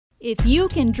If you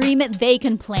can dream it, they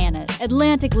can plan it.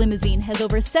 Atlantic Limousine has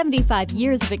over 75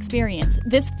 years of experience.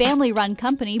 This family-run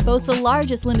company boasts the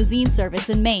largest limousine service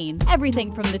in Maine.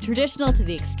 Everything from the traditional to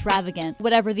the extravagant.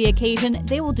 Whatever the occasion,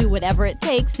 they will do whatever it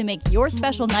takes to make your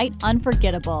special night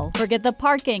unforgettable. Forget the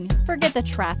parking, forget the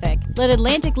traffic. Let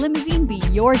Atlantic Limousine be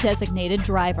your designated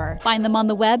driver. Find them on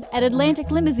the web at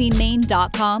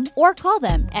atlanticlimousinemaine.com or call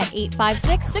them at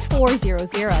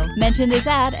 856-6400. Mention this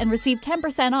ad and receive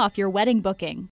 10% off your wedding booking.